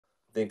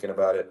thinking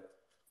about it.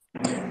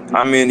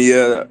 I mean,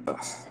 yeah,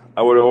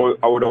 I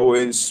would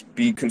always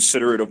be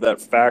considerate of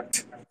that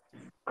fact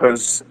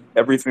because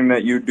everything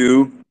that you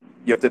do,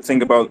 you have to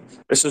think about.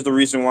 This is the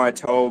reason why I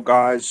tell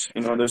guys,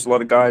 there's a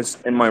lot of guys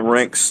in my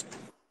ranks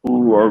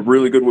who are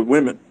really good with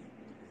women,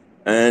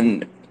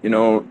 and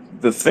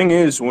the thing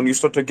is, when you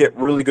start to get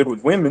really good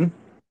with women,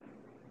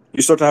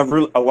 you start to have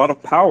a lot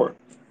of power.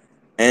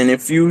 And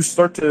if you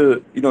start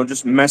to,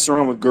 just mess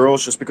around with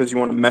girls just because you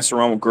want to mess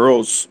around with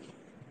girls,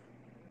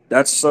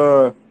 that's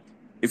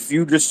if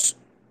you just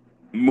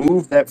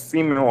move that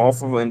female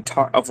off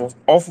of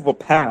off of a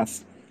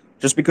path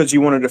just because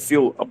you wanted to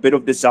feel a bit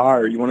of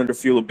desire, you wanted to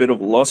feel a bit of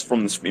lust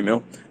from this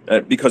female,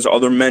 that because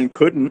other men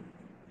couldn't,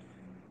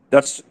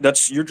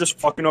 that's you're just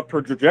fucking up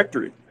her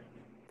trajectory.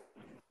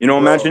 Bro,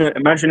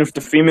 Imagine if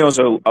the female's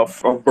a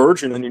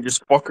virgin and you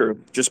just fuck her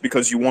just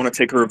because you want to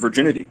take her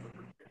virginity.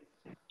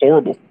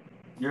 Horrible.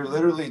 you're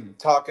literally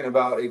talking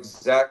about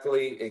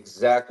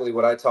exactly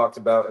what I talked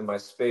about in my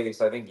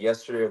space. I think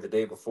yesterday or the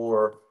day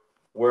before,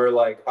 where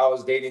like I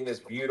was dating this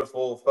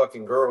beautiful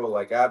fucking girl,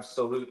 like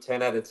absolute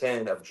 10 out of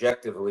 10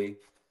 objectively.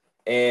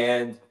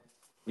 And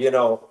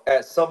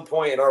at some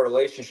point in our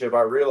relationship,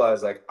 I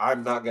realized like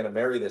I'm not gonna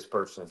marry this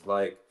person.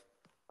 Like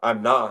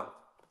I'm not.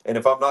 And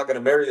if I'm not gonna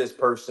marry this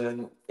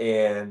person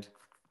and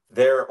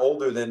they're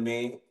older than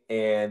me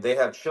and they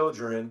have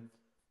children,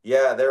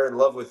 yeah, they're in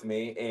love with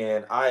me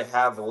and I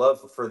have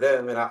love for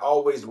them and I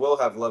always will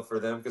have love for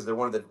them because they're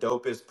one of the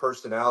dopest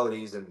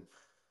personalities. And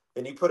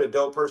you put a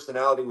dope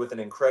personality with an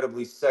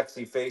incredibly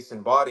sexy face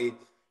and body,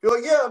 you're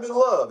like, yeah, I'm in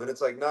love. And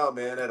it's like, no,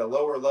 man, at a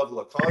lower level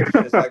of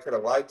consciousness, I could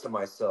have lied to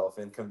myself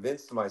and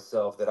convinced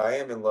myself that I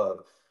am in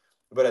love.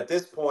 But at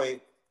this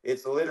point,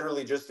 it's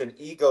literally just an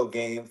ego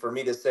game for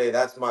me to say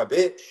that's my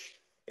bitch.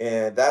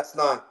 And that's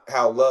not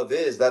how love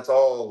is. That's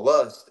all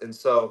lust. And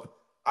so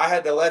I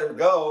had to let her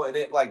go. And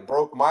it like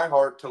broke my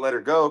heart to let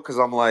her go because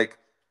I'm like,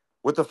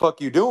 what the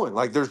fuck you doing?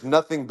 Like, there's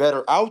nothing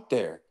better out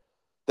there.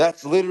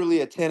 That's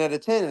literally a 10 out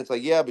of 10. It's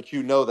like, yeah, but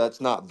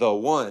that's not the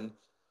one.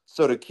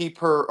 So to keep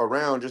her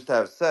around just to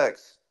have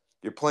sex,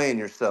 you're playing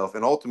yourself.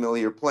 And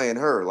ultimately, you're playing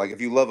her. Like,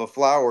 if you love a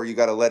flower, you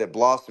got to let it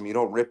blossom. You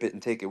don't rip it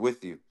and take it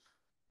with you.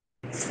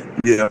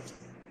 Yeah.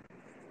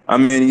 I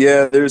mean,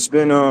 yeah, there's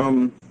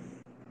been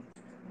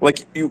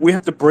we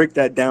have to break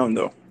that down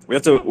though. We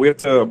have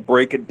to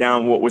break it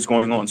down what was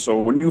going on. So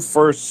when you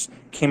first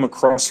came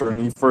across her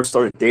and you first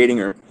started dating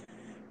her,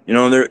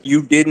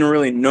 you didn't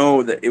really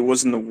know that it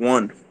wasn't the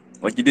one.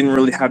 Like you didn't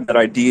really have that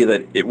idea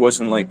that it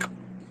wasn't like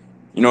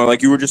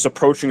like you were just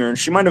approaching her and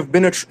she might have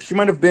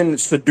been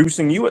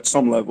seducing you at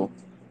some level.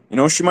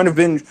 She might have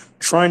been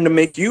trying to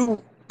make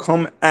you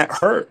come at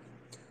her.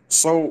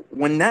 So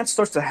when that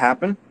starts to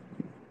happen,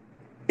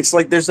 it's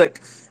like there's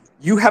like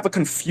you have a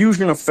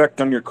confusion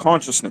effect on your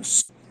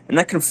consciousness, and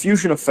that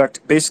confusion effect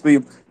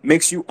basically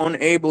makes you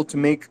unable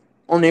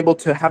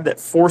to have that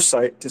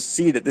foresight to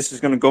see that this is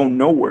going to go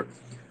nowhere.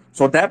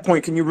 So at that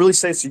point, can you really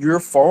say it's your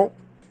fault?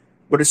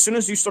 But as soon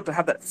as you start to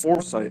have that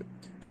foresight,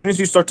 as soon as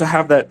you start to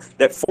have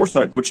that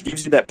foresight, which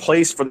gives you that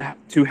place for that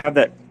to have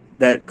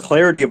that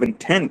clarity of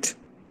intent,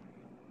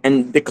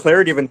 and the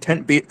clarity of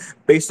intent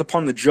based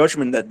upon the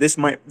judgment that this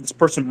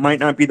person might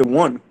not be the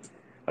one.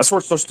 That's where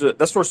it starts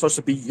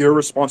to be your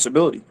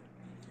responsibility.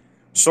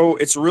 So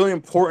it's really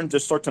important to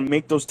start to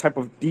make those type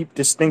of deep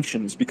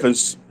distinctions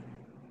because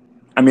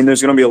I mean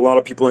there's gonna be a lot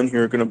of people in here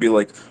who are gonna be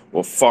like,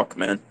 well fuck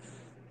man,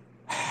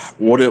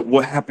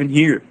 what happened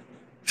here?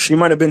 She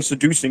might have been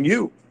seducing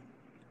you.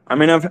 I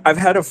mean I've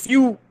had a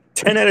few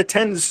 10 out of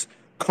 10s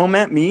come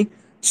at me,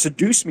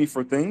 seduce me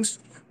for things,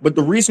 but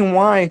the reason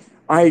why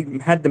I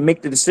had to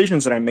make the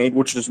decisions that I made,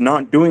 which is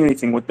not doing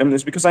anything with them,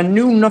 is because I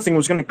knew nothing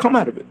was gonna come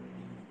out of it.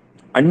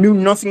 I knew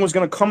nothing was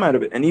going to come out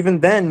of it. And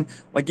even then,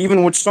 like even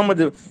in some of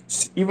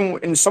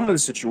the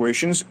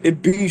situations,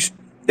 it'd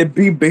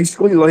be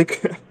basically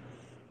like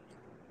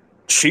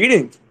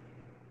cheating.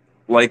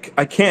 Like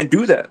I can't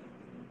do that.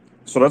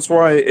 So that's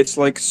why it's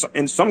like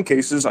in some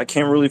cases I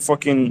can't really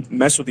fucking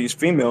mess with these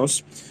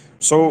females.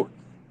 So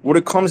what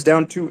it comes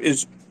down to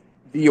is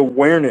the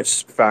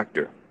awareness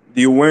factor.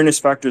 The awareness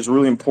factor is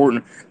really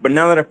important. But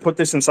now that I put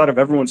this inside of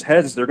everyone's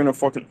heads, they're gonna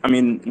fucking. I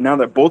mean, now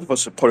that both of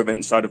us have put it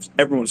inside of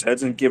everyone's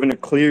heads and given a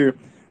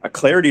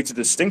clarity to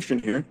distinction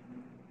here,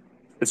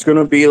 it's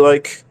gonna be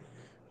like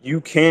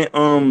you can't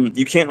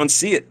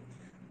unsee it.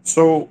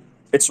 So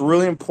it's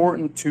really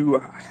important to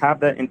have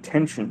that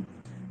intention.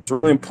 It's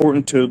really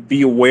important to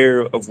be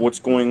aware of what's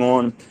going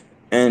on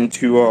and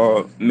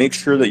to make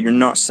sure that you're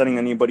not setting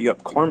anybody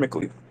up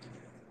karmically.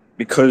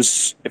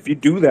 Because if you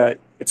do that,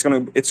 it's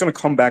gonna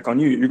come back on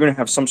you. You're gonna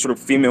have some sort of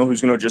female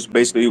who's gonna just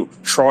basically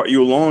trot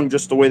you along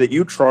just the way that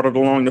you trotted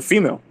along the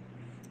female.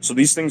 So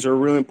these things are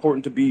really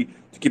important to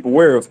keep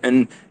aware of,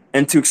 and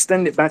to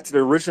extend it back to the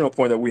original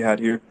point that we had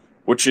here,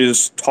 which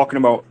is talking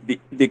about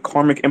the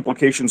karmic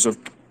implications of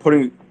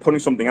putting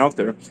something out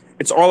there.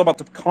 It's all about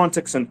the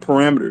context and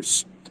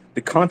parameters.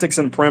 The context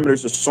and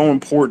parameters are so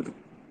important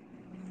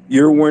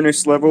your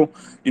awareness level,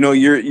 you know,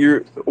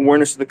 your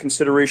awareness of the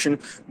consideration.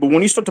 But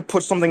when you start to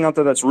put something out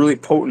there that's really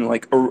potent,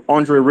 like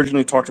Andre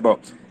originally talked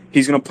about,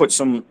 he's going to put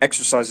some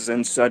exercises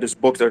inside his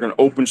book that are going to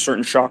open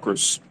certain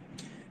chakras,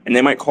 and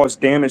they might cause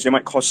damage, they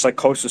might cause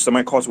psychosis, they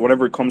might cause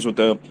whatever comes with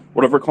the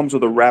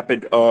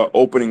rapid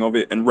opening of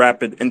it and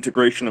rapid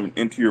integration of it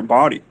into your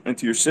body,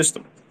 into your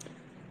system.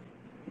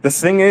 The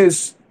thing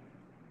is,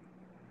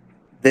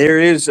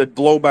 there is a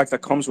blowback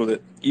that comes with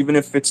it, even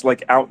if it's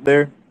like out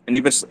there, and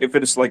even if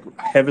it is like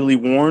heavily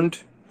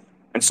warned,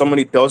 and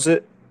somebody does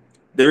it,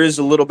 there is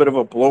a little bit of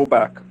a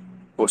blowback.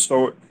 But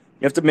so you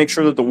have to make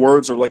sure that the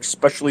words are like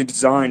specially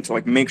designed to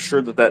like make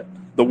sure that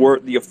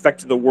the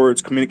effect of the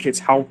words communicates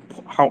how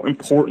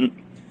important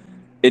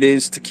it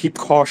is to keep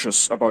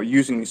cautious about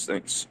using these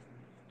things.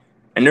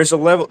 And there's a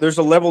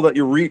level that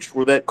you reach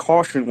where that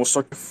caution will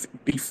start to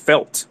be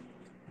felt,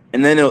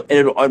 and then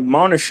it'll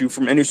admonish you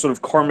from any sort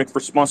of karmic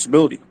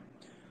responsibility.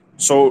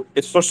 So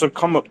it starts to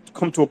come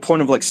to a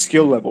point of like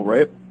skill level,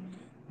 right?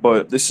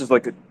 But this is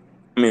like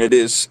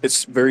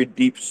it's very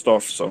deep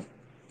stuff. So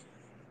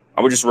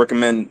I would just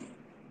recommend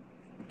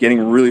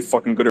getting really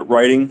fucking good at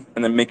writing,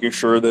 and then making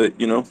sure that,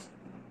 you know,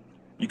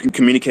 you can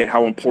communicate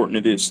how important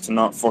it is to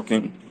not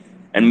fucking,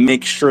 and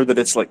make sure that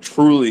it's like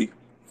truly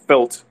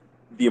felt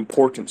the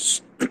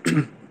importance.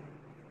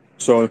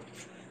 So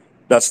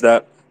that's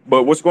that.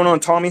 But what's going on,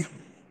 Tommy?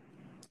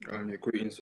 Yeah, greetings.